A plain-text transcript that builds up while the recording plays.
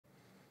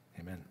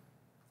Amen.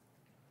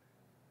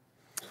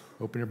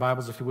 Open your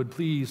Bibles, if you would,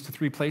 please, to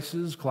three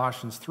places: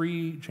 Colossians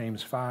 3,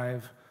 James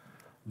 5,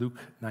 Luke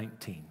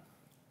 19.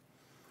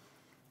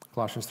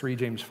 Colossians 3,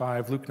 James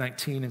 5, Luke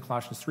 19, and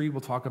Colossians 3. We'll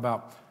talk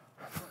about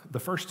the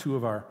first two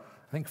of our,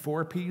 I think,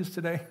 4 P's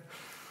today.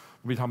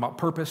 We'll be talking about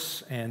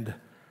purpose and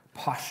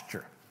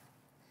posture.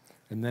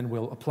 And then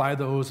we'll apply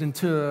those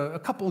into a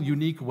couple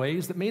unique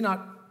ways that may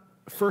not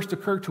first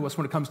occur to us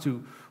when it comes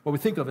to what we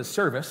think of as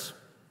service,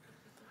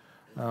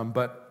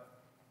 but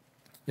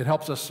it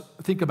helps us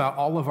think about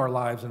all of our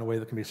lives in a way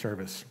that can be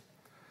service.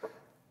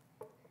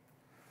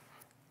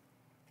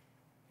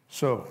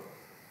 So,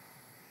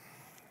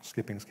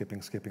 skipping.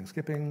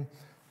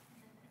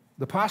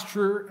 The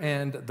posture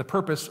and the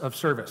purpose of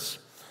service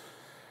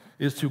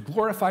is to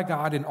glorify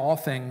God in all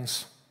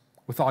things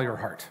with all your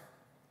heart.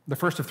 The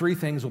first of 3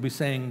 things we'll be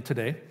saying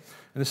today,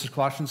 and this is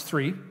Colossians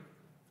 3.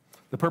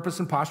 The purpose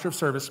and posture of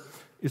service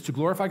is to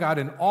glorify God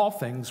in all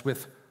things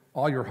with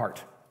all your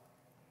heart.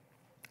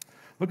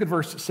 Look at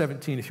verse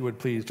 17, if you would,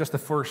 please. Just the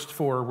first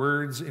 4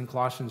 words in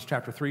Colossians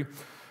chapter 3.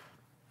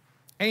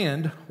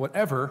 And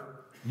whatever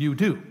you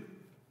do,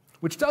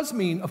 which does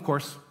mean, of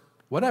course,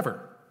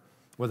 whatever.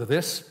 Whether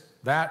this,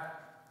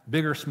 that,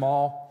 big or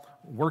small,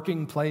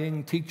 working,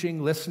 playing,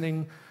 teaching,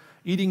 listening,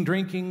 eating,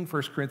 drinking,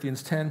 1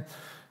 Corinthians 10.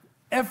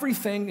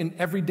 Everything in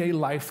everyday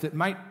life that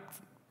might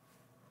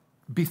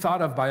be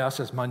thought of by us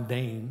as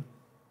mundane,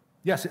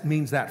 yes, it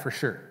means that for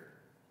sure.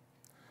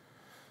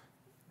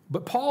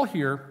 But Paul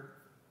here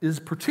is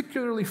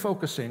particularly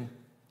focusing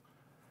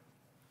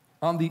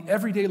on the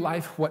everyday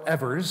life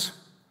whatevers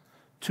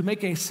to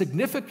make a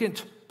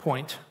significant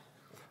point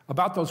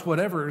about those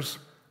whatevers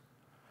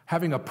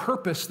having a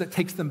purpose that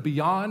takes them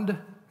beyond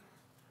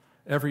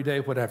everyday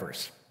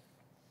whatevers.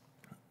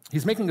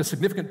 He's making a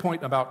significant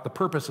point about the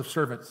purpose of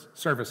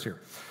service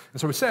here. And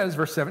so he says,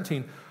 verse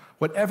 17,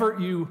 whatever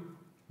you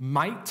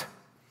might,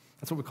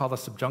 that's what we call the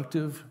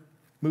subjunctive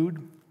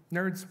mood,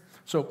 nerds.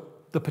 So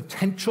the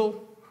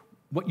potential,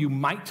 what you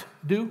might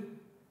do,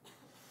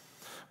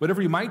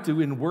 whatever you might do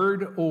in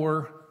word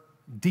or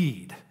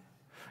deed.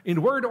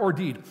 In word or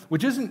deed,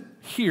 which isn't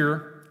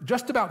here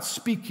just about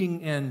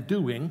speaking and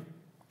doing,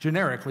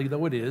 generically,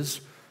 though it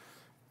is.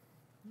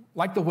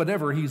 Like the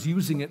whatever, he's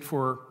using it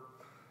for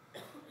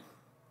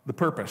the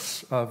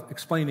purpose of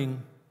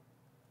explaining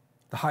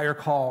the higher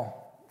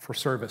call for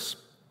service.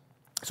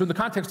 So in the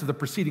context of the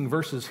preceding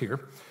verses here,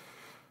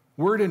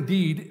 word and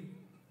deed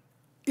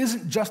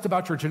isn't just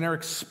about your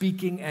generic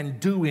speaking and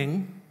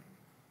doing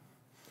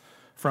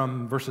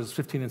from verses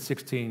 15 and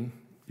 16.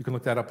 You can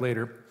look that up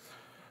later.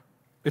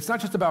 It's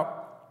not just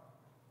about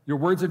your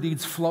words and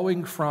deeds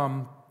flowing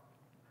from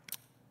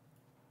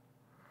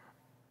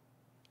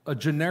a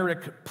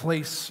generic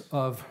place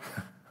of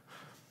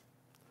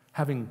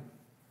having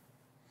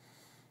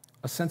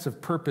a sense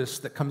of purpose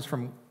that comes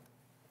from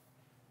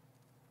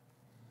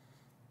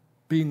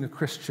being a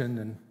Christian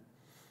and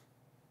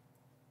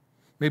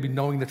maybe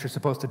knowing that you're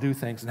supposed to do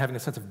things and having a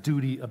sense of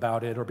duty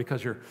about it, or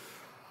because your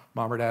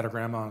mom or dad or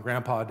grandma and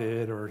grandpa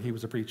did, or he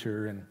was a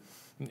preacher, and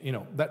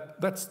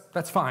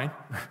that's fine.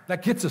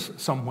 That gets us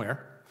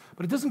somewhere,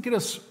 but it doesn't get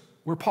us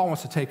where Paul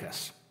wants to take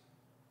us.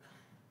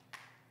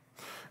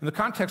 In the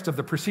context of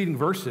the preceding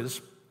verses,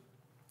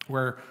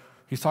 where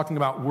he's talking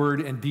about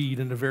word and deed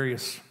in the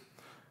various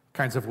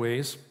kinds of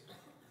ways,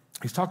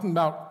 he's talking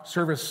about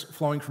service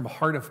flowing from a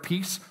heart of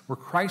peace, where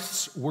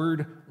Christ's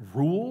word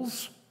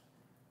rules,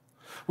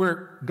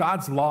 where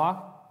God's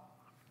law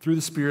through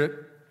the Spirit,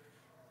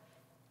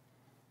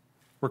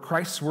 where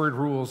Christ's word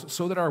rules,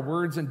 so that our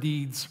words and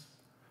deeds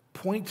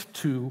point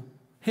to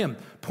Him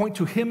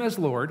as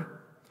Lord.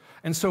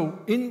 And so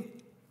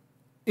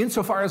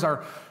insofar as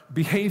our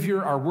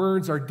behavior, our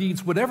words, our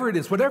deeds, whatever it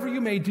is, whatever you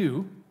may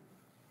do,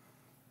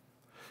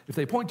 if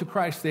they point to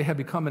Christ, they have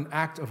become an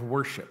act of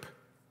worship.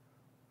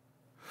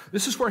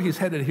 This is where he's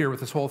headed here with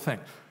this whole thing.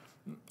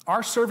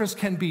 Our service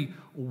can be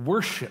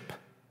worship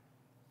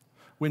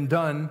when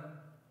done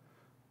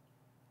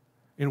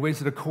in ways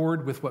that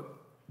accord with what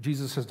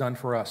Jesus has done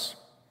for us.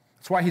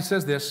 That's why he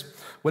says this: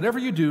 whatever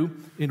you do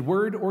in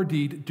word or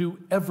deed, do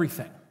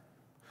everything.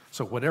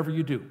 So whatever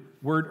you do,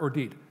 word or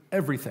deed,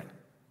 everything.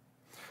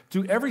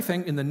 Do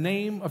everything in the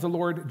name of the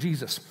Lord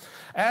Jesus,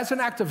 as an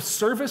act of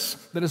service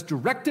that is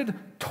directed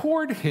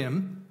toward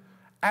Him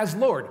as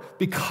Lord,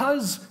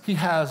 because He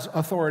has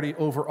authority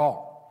over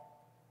all.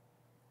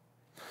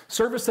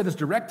 Service that is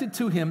directed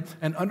to Him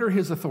and under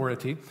His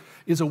authority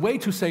is a way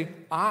to say,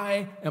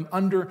 I am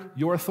under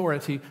your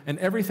authority, and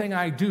everything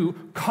I do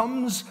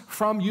comes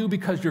from you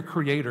because you're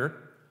Creator.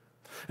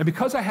 And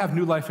because I have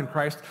new life in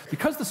Christ,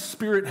 because the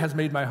Spirit has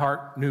made my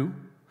heart new,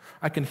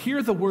 I can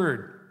hear the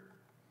Word,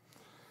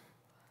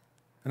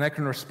 and I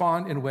can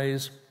respond in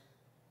ways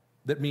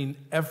that mean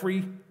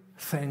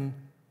everything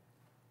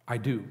I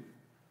do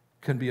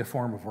can be a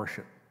form of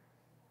worship.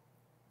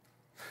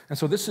 And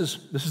so this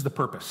is the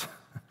purpose.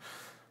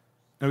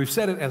 Now, we've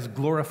said it as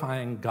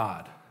glorifying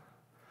God.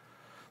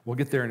 We'll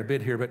get there in a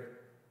bit here, but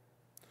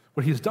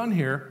what he's done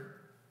here,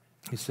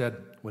 he said,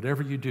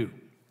 whatever you do,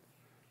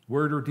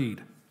 word or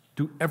deed,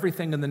 Do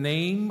everything in the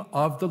name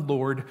of the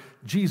Lord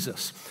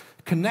Jesus.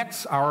 It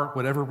connects our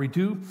whatever we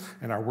do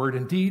and our word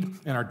and deed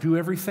and our do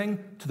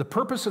everything to the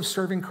purpose of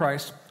serving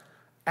Christ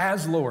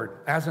as Lord,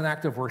 as an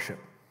act of worship,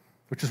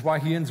 which is why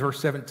he ends verse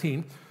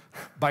 17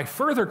 by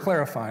further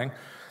clarifying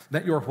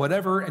that your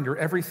whatever and your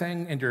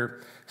everything and your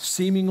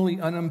seemingly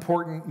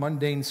unimportant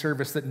mundane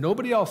service that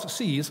nobody else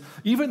sees,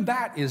 even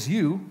that is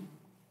you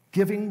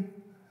giving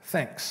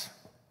thanks.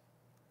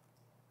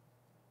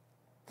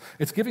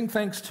 It's giving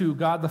thanks to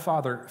God the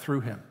Father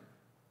through him.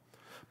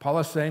 Paul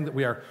is saying that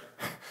we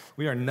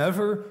are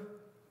never,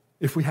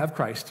 if we have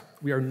Christ,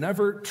 we are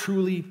never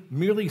truly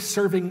merely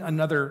serving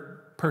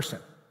another person.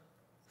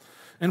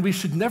 And we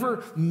should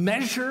never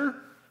measure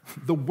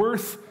the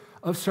worth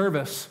of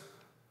service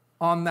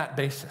on that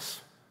basis.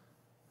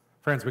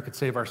 Friends, we could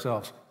save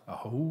ourselves a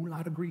whole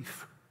lot of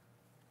grief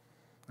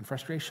and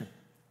frustration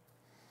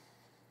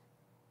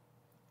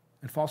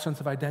and false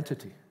sense of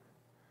identity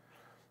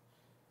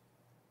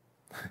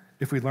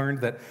if we learned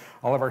that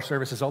all of our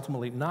service is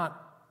ultimately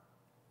not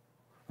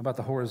about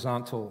the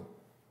horizontal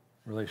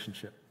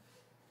relationship,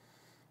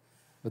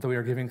 but that we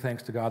are giving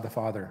thanks to God the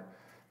Father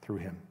through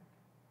him.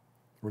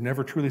 We're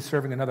never truly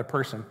serving another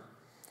person,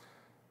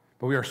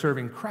 but we are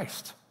serving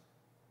Christ.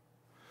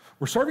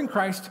 We're serving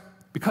Christ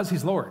because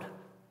he's Lord.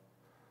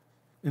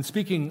 In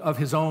speaking of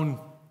his own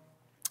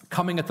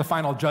coming at the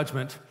final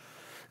judgment,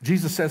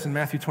 Jesus says in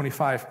Matthew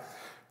 25,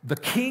 the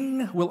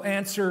king will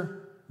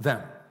answer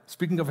them.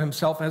 Speaking of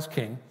himself as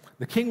king,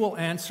 the king will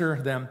answer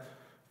them,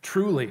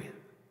 truly,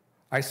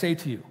 I say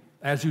to you,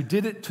 as you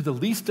did it to the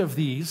least of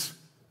these,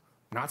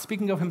 not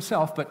speaking of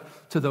himself,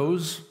 but to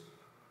those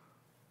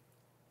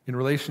in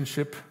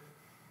relationship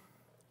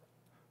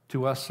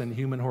to us in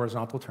human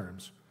horizontal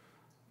terms,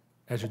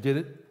 as you did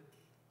it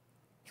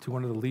to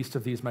one of the least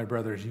of these, my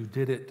brothers, you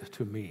did it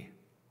to me.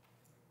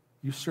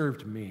 You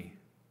served me.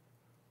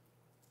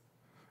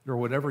 Or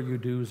whatever you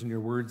do in your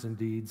words and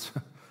deeds,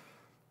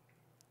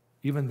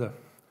 even the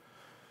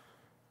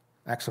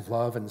acts of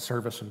love and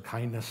service and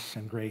kindness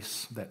and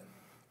grace that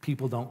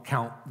people don't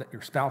count, that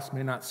your spouse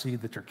may not see,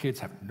 that your kids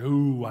have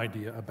no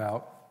idea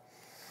about,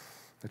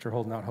 that you're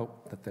holding out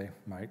hope that they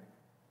might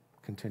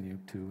continue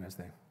to as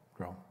they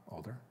grow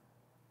older.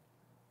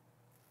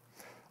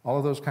 All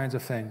of those kinds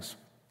of things,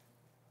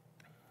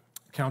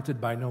 counted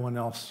by no one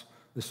else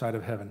this side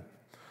of heaven,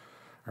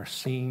 are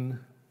seen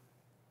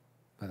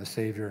by the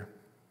Savior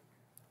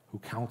who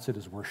counts it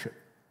as worship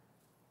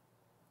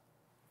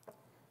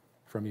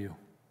from you.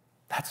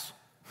 That's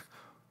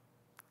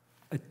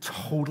a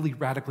totally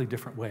radically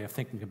different way of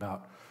thinking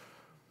about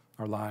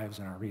our lives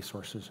and our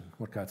resources and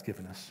what God's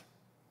given us.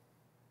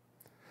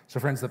 So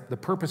friends, the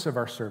purpose of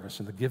our service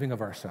and the giving of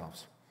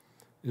ourselves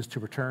is to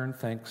return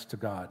thanks to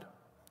God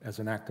as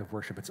an act of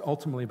worship. It's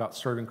ultimately about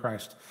serving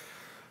Christ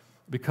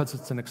because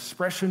it's an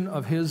expression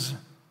of his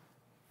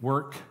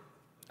work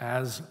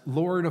as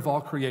Lord of all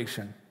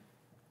creation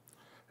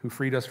who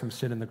freed us from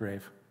sin and the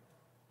grave.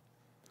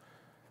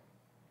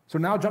 So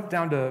now jump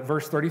down to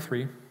verse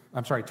 23,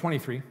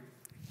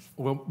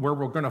 where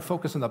we're going to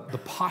focus on the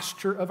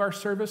posture of our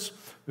service.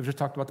 We've just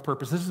talked about the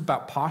purpose. This is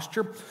about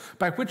posture,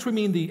 by which we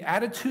mean the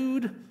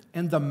attitude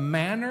and the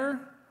manner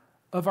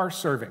of our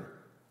serving,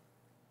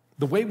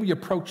 the way we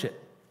approach it.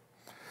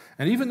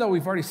 And even though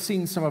we've already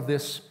seen some of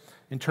this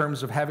in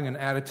terms of having an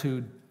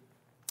attitude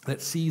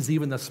that sees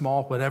even the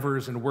small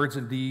whatevers and words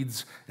and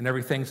deeds and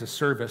everything as a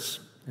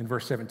service in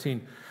verse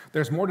 17,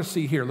 there's more to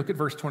see here. Look at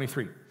verse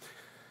 23.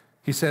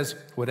 He says,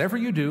 whatever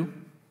you do,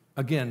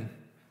 again,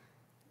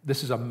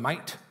 this is a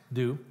might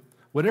do,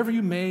 whatever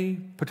you may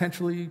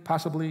potentially,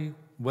 possibly,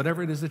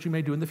 whatever it is that you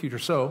may do in the future.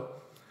 So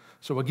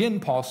again,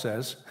 Paul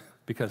says,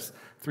 because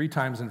 3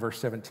 times in verse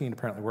 17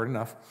 apparently weren't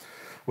enough,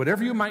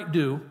 whatever you might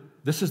do,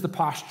 this is the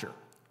posture.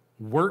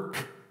 Work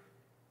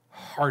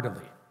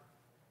heartily.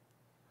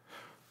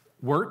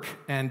 Work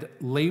and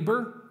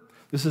labor,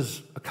 this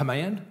is a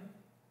command.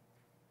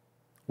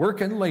 Work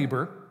and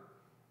labor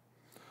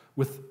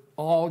with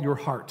all your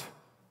heart.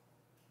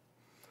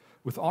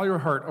 With all your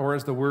heart, or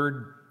as the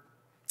word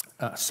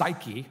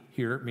psyche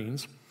here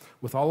means,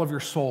 with all of your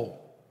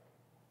soul.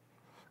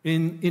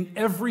 In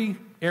every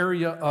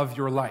area of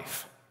your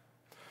life.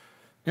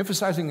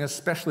 Emphasizing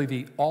especially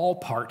the all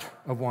part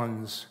of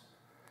one's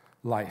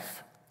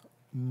life.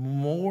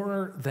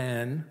 More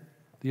than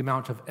the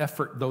amount of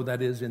effort, though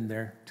that is in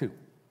there too.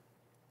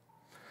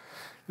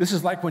 This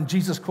is like when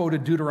Jesus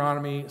quoted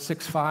Deuteronomy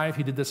 6:5.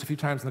 He did this a few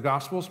times in the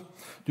Gospels.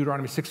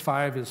 Deuteronomy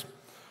 6:5 is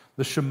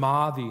the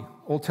Shema, the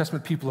Old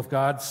Testament people of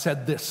God,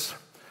 said this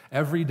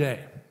every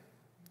day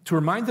to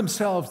remind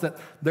themselves that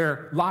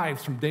their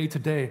lives from day to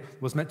day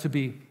was meant to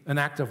be an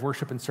act of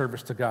worship and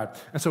service to God.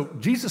 And so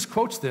Jesus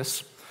quotes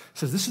this,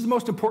 says, this is the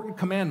most important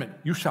commandment.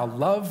 You shall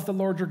love the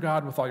Lord your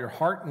God with all your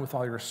heart and with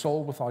all your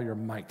soul, with all your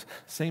might.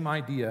 Same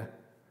idea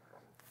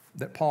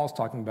that Paul's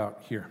talking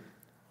about here.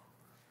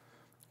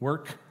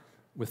 Work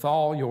with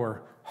all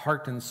your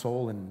heart and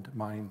soul and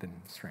mind and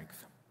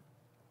strength.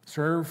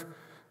 Serve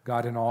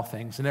God in all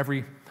things, in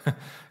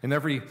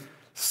every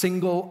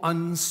single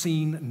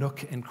unseen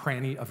nook and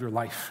cranny of your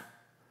life.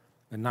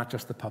 and not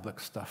just the public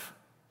stuff.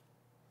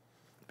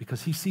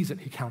 Because he sees it,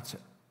 he counts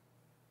it.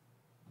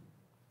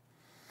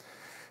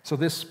 So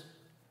this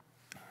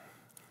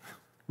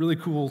really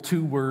cool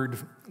two-word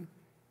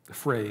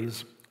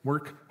phrase,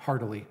 work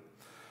heartily,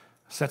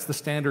 sets the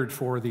standard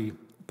for the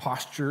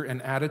posture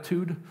and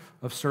attitude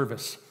of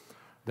service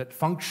that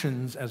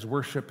functions as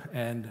worship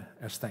and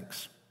as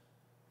thanks.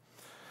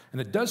 And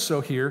it does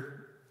so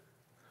here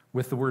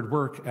with the word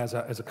work as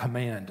a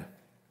command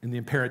in the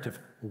imperative,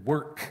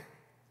 work.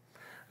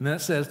 And then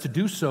it says to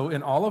do so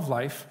in all of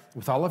life,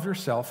 with all of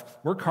yourself,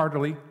 work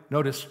heartily,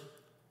 notice,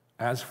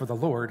 as for the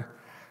Lord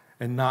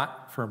and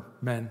not for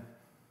men.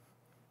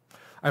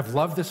 I've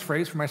loved this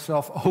phrase for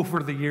myself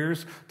over the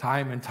years,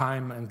 time and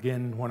time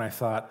again, when I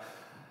thought,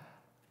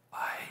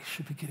 I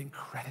should be getting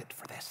credit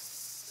for this.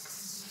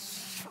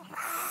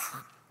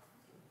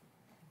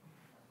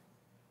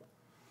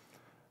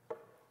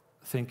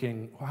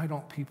 Thinking, why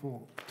don't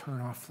people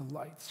turn off the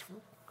lights for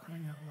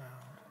crying out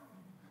loud?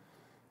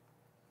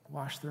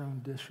 Wash their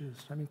own dishes.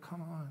 I mean,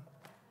 come on.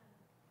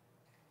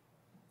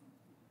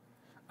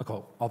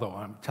 Okay, although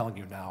I'm telling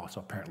you now, so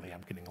apparently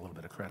I'm getting a little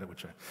bit of credit,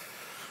 which I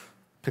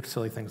pick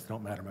silly things that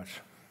don't matter much.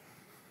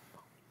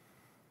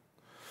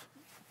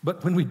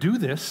 But when we do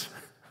this,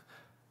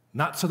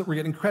 not so that we're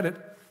getting credit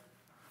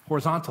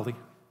horizontally,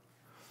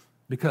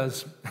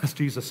 because, as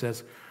Jesus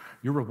says,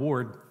 your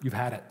reward, you've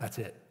had it, that's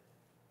it.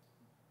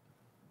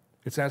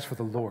 It's as for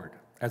the Lord,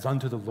 as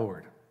unto the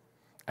Lord,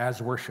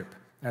 as worship,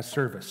 as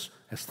service,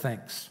 as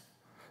thanks,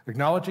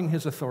 acknowledging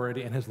his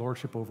authority and his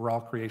lordship over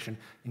all creation,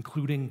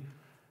 including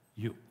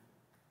you.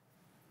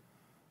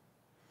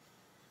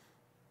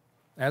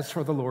 As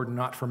for the Lord,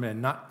 not for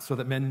men, not so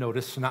that men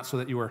notice, not so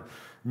that you are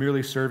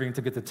merely serving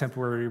to get the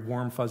temporary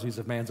warm fuzzies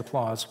of man's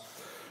applause,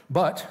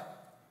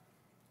 but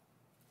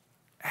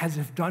as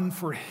if done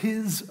for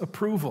his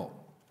approval.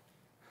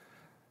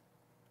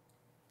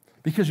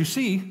 Because you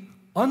see,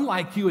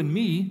 unlike you and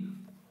me,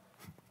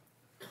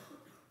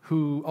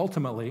 who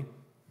ultimately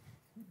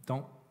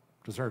don't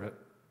deserve it,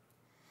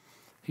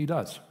 he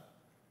does.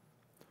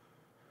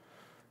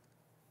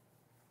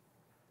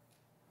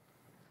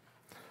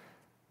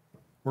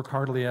 Work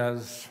heartily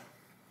as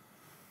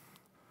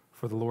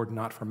for the Lord,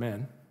 not for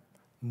men,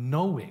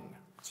 knowing,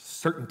 it's a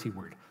certainty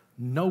word,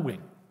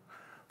 knowing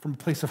from a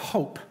place of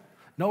hope,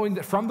 knowing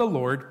that from the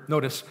Lord,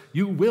 notice,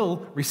 you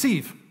will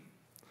receive.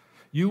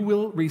 You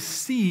will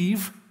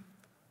receive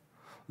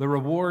the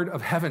reward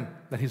of heaven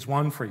that he's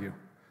won for you.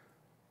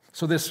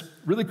 So this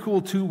really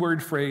cool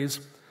two-word phrase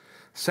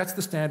sets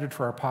the standard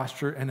for our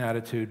posture and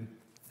attitude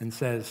and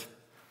says,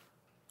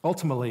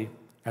 ultimately,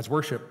 as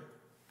worship,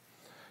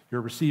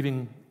 you're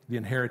receiving the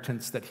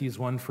inheritance that he's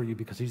won for you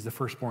because he's the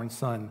firstborn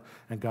son,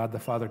 and God the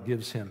Father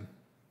gives him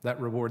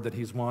that reward that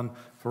he's won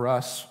for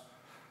us,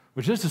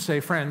 which is to say,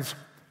 friends,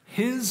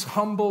 his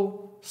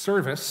humble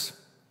service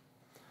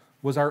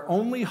was our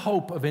only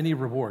hope of any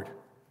reward.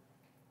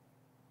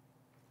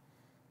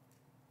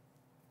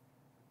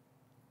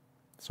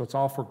 So it's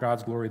all for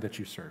God's glory that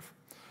you serve.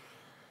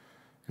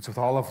 It's with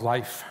all of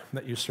life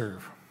that you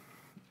serve,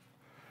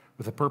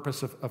 with the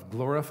purpose of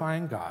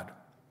glorifying God,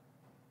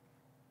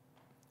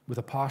 with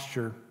a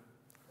posture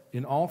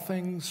in all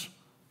things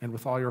and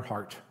with all your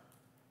heart.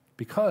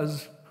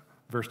 Because,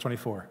 verse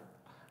 24,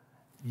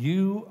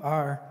 you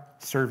are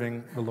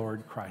serving the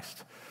Lord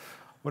Christ.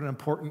 What an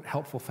important,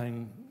 helpful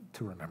thing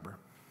to remember.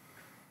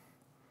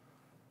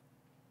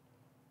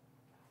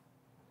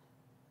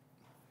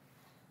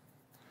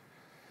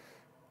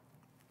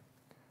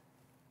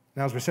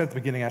 Now, as we said at the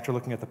beginning, after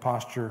looking at the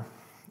posture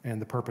and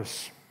the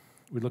purpose,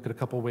 we look at a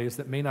couple ways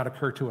that may not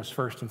occur to us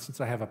first. And since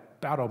I have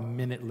about a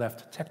minute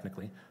left,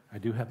 technically, I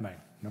do have my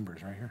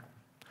numbers right here.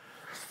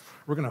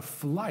 We're going to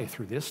fly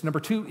through this. Number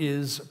 2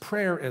 is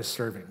prayer as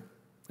serving.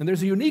 And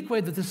there's a unique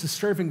way that this is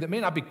serving that may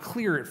not be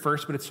clear at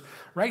first, but it's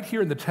right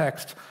here in the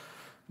text.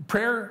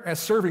 Prayer as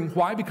serving.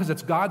 Why? Because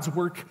it's God's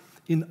work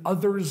in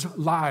others'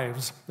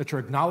 lives that you're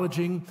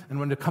acknowledging and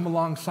want to come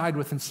alongside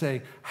with and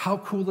say, how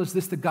cool is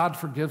this that God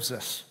forgives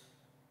us?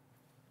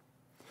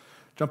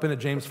 Jump into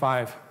James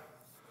 5.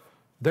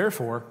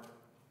 Therefore,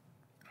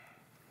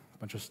 a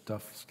bunch of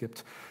stuff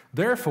skipped.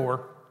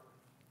 Therefore,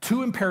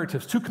 2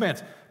 imperatives, 2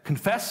 commands.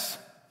 Confess,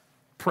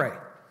 pray.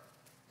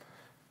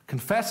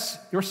 Confess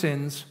your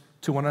sins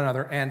to one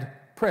another and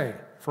pray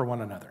for one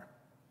another.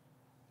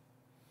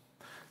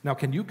 Now,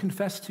 can you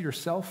confess to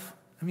yourself?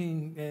 I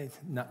mean,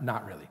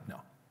 not really, no.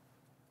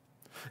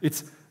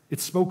 It's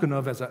spoken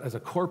of as a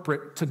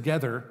corporate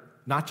together,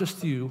 not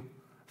just you,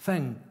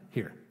 thing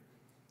here.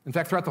 In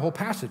fact, throughout the whole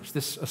passage,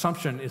 this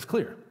assumption is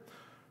clear.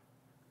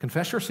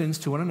 Confess your sins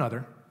to one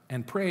another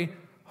and pray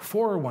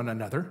for one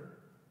another.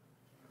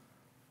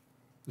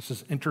 This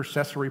is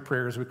intercessory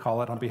prayer, as we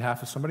call it, on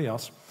behalf of somebody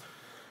else.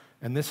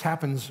 And this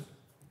happens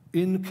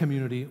in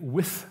community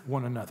with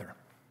one another,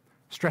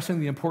 stressing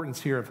the importance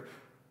here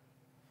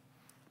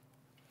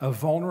of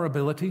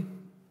vulnerability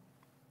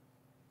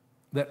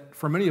that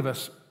for many of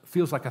us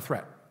feels like a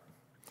threat,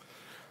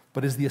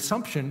 but is the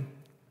assumption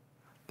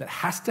that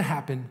has to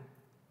happen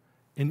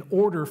in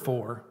order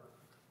for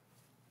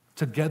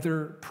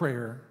together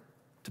prayer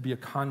to be a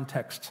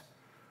context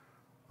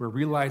where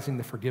realizing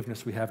the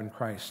forgiveness we have in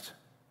Christ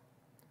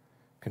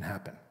can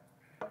happen.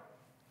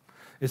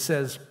 It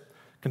says,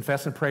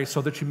 confess and pray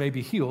so that you may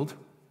be healed,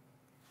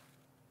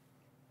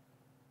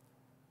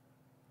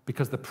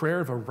 because the prayer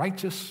of a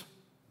righteous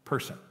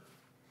person,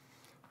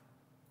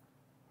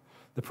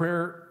 the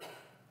prayer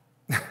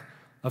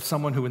of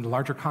someone who, in the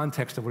larger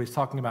context of what he's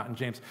talking about in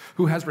James,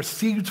 who has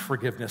received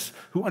forgiveness,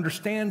 who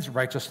understands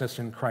righteousness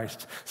in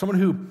Christ, someone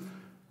who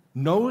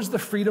knows the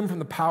freedom from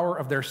the power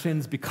of their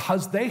sins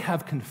because they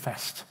have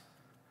confessed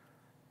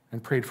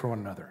and prayed for one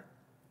another,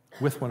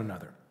 with one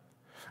another.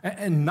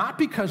 And not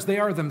because they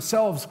are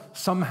themselves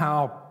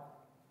somehow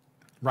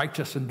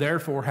righteous and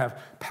therefore have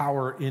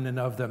power in and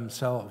of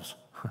themselves.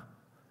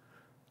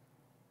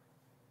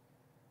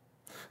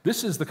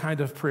 This is the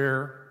kind of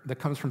prayer that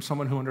comes from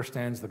someone who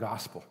understands the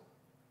gospel.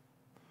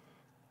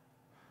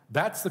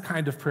 That's the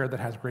kind of prayer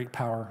that has great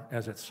power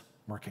as it's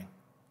working.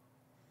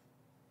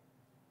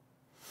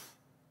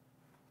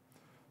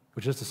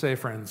 Which is to say,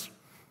 friends,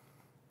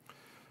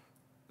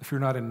 if you're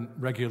not in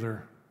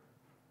regular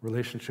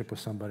relationship with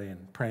somebody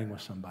and praying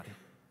with somebody,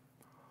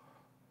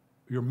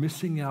 you're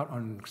missing out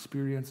on an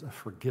experience of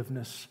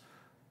forgiveness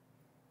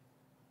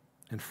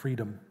and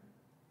freedom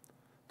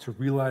to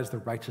realize the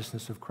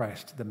righteousness of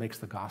Christ that makes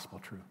the gospel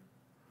true.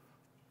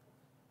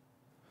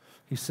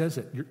 He says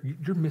it.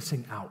 You're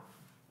missing out.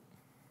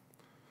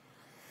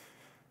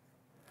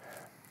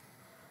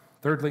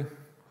 Thirdly,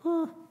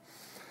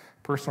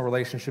 personal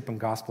relationship and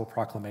gospel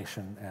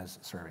proclamation as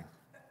serving.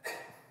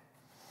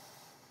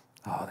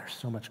 Oh, there's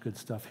so much good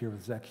stuff here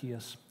with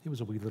Zacchaeus. He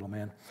was a wee little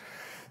man.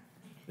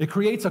 It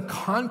creates a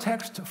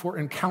context for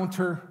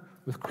encounter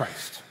with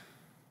Christ.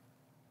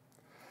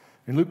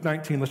 In Luke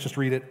 19, let's just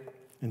read it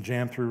and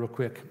jam through real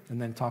quick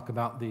and then talk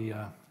about the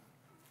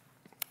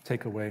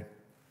takeaway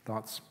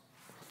thoughts.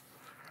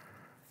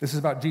 This is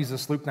about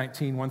Jesus, Luke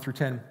 19, 1 through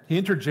 10. He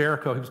entered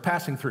Jericho. He was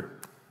passing through.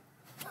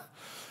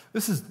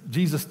 This is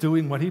Jesus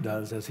doing what he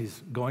does as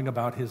he's going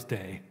about his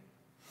day,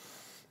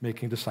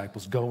 making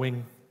disciples,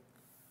 going.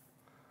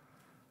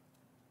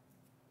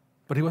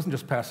 But he wasn't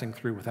just passing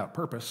through without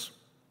purpose.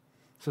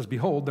 It says,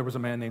 behold, there was a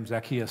man named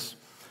Zacchaeus.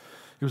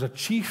 He was a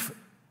chief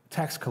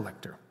tax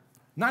collector.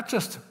 Not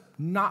just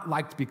not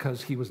liked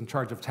because he was in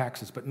charge of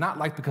taxes, but not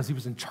liked because he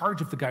was in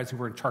charge of the guys who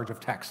were in charge of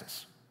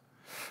taxes.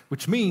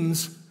 Which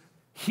means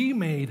he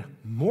made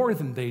more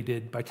than they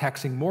did by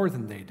taxing more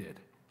than they did.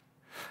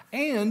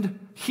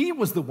 And he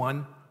was the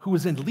one who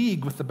was in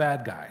league with the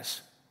bad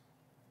guys.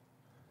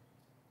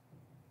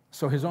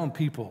 So his own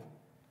people,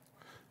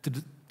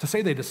 to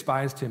say they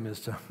despised him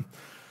is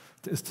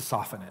to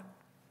soften it.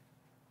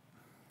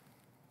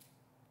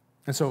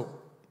 And so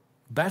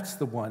that's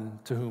the one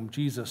to whom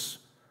Jesus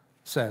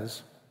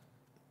says,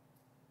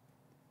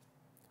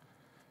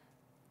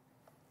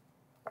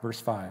 verse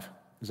 5,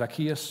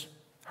 Zacchaeus,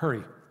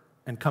 hurry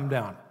and come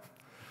down.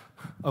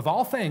 Of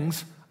all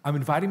things, I'm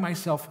inviting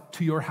myself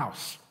to your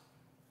house.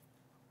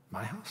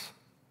 My house?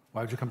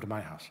 Why would you come to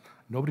my house?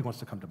 Nobody wants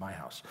to come to my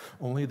house.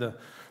 Only the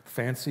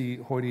fancy,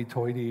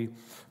 hoity-toity,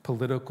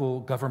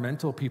 political,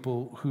 governmental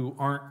people who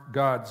aren't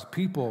God's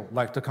people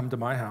like to come to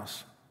my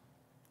house.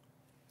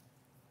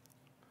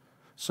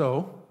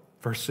 So,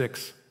 verse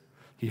 6,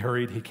 he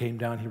hurried, he came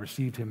down, he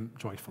received him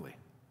joyfully.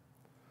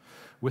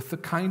 With the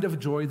kind of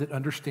joy that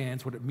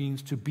understands what it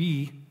means to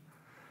be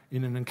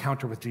in an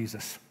encounter with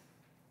Jesus.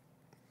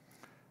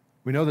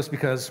 We know this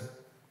because,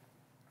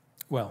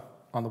 well,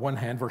 on the one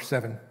hand, verse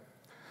 7,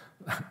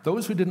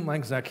 those who didn't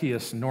like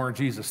Zacchaeus nor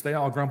Jesus, they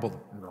all grumbled.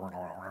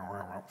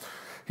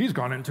 He's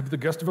gone in to be the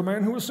guest of a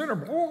man who is a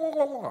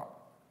sinner.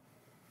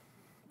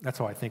 That's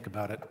how I think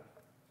about it.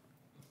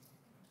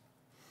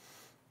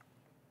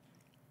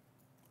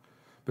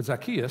 But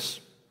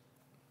Zacchaeus,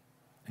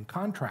 in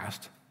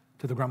contrast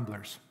to the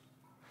grumblers,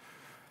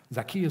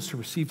 Zacchaeus, who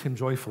received him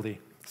joyfully,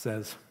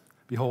 says,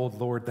 behold,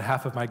 Lord, the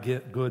half of my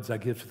goods I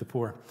give to the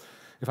poor.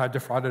 If I've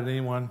defrauded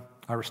anyone,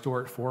 I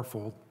restore it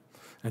fourfold.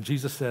 And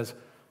Jesus says,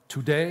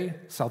 today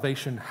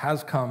salvation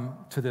has come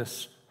to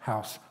this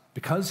house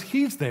because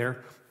he's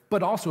there,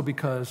 but also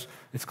because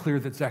it's clear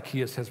that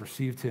Zacchaeus has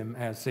received him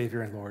as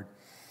Savior and Lord.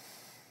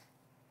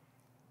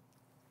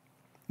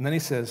 And then he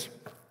says,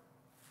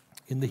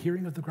 in the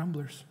hearing of the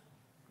grumblers.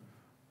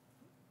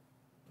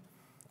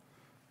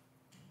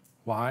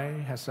 Why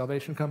has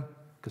salvation come?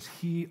 Because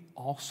he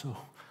also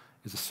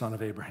is a son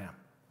of Abraham.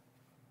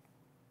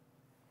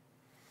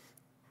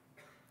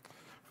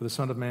 For the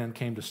Son of Man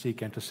came to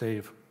seek and to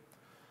save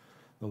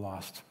the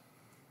lost.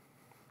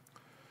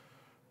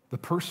 The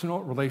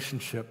personal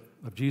relationship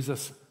of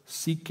Jesus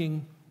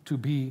seeking to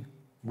be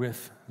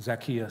with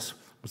Zacchaeus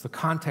was the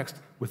context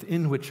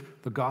within which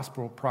the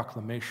gospel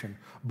proclamation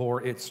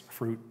bore its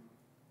fruit.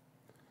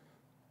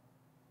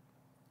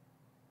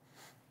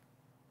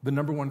 The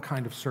number one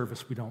kind of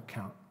service we don't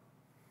count,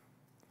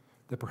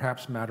 that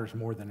perhaps matters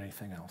more than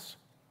anything else,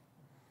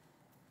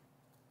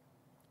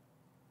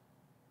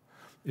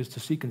 is to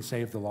seek and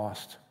save the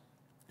lost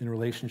in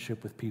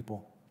relationship with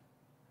people.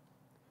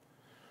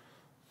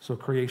 So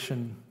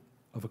creation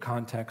of a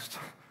context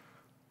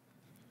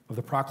of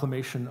the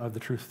proclamation of the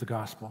truth of the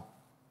gospel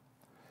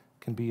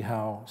can be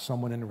how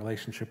someone in a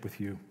relationship with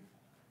you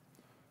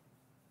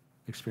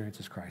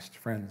experiences Christ.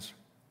 Friends,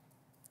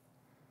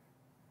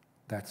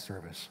 that's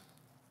service.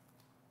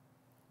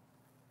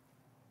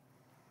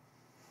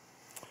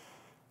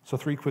 So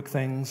 3 quick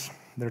things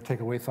that are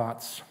takeaway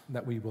thoughts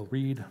that we will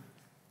read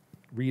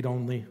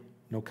only,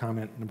 no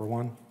comment. Number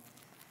 1,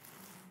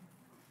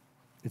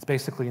 it's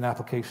basically an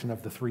application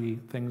of the 3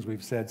 things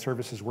we've said.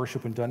 Service is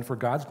worship when done for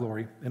God's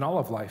glory in all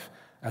of life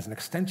as an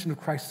extension of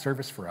Christ's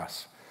service for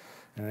us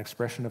and an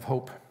expression of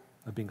hope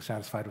of being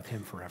satisfied with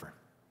him forever.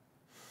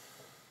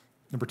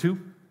 Number 2,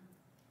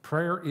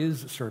 prayer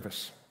is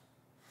service,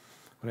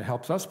 but it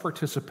helps us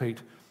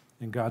participate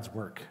in God's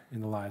work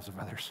in the lives of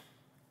others.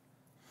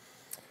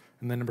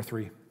 And then number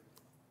 3,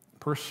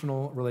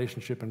 personal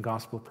relationship and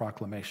gospel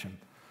proclamation,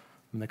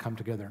 when they come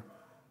together,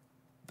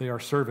 they are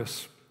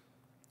service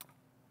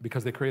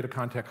because they create a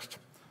context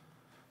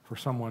for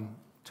someone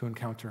to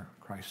encounter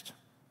Christ.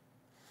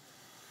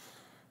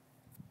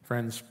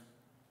 Friends,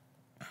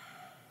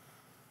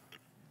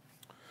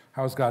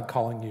 how is God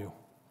calling you?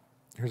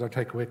 Here's our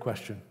takeaway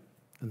question,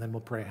 and then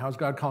we'll pray. How is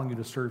God calling you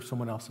to serve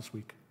someone else this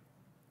week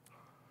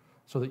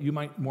so that you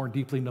might more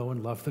deeply know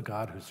and love the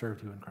God who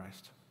served you in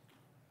Christ?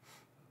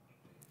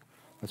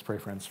 Let's pray,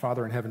 friends.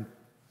 Father in heaven,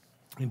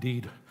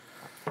 indeed,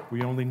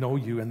 we only know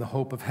you in the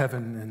hope of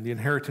heaven and the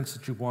inheritance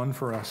that you won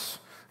for us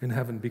in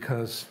heaven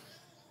because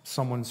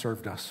someone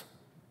served us.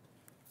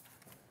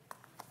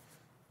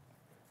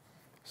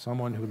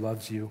 Someone who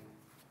loves you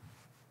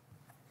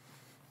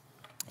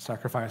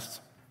sacrificed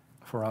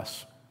for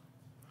us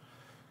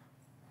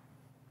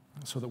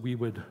so that we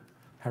would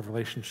have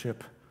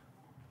relationship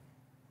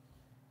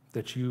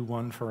that you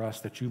won for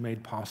us, that you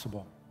made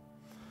possible,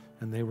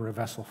 and they were a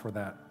vessel for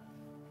that.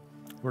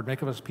 Lord,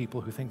 make of us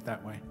people who think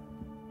that way,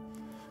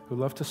 who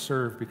love to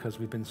serve because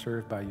we've been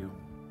served by you,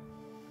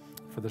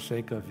 for the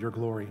sake of your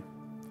glory,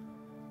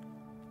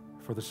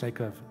 for the sake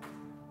of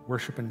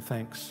worship and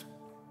thanks,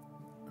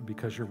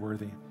 because you're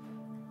worthy.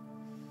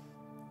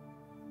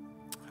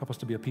 Help us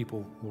to be a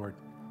people, Lord,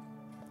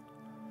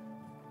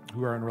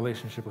 who are in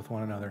relationship with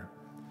one another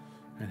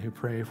and who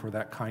pray for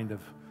that kind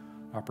of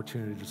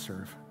opportunity to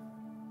serve.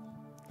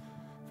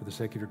 For the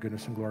sake of your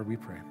goodness and glory, we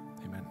pray.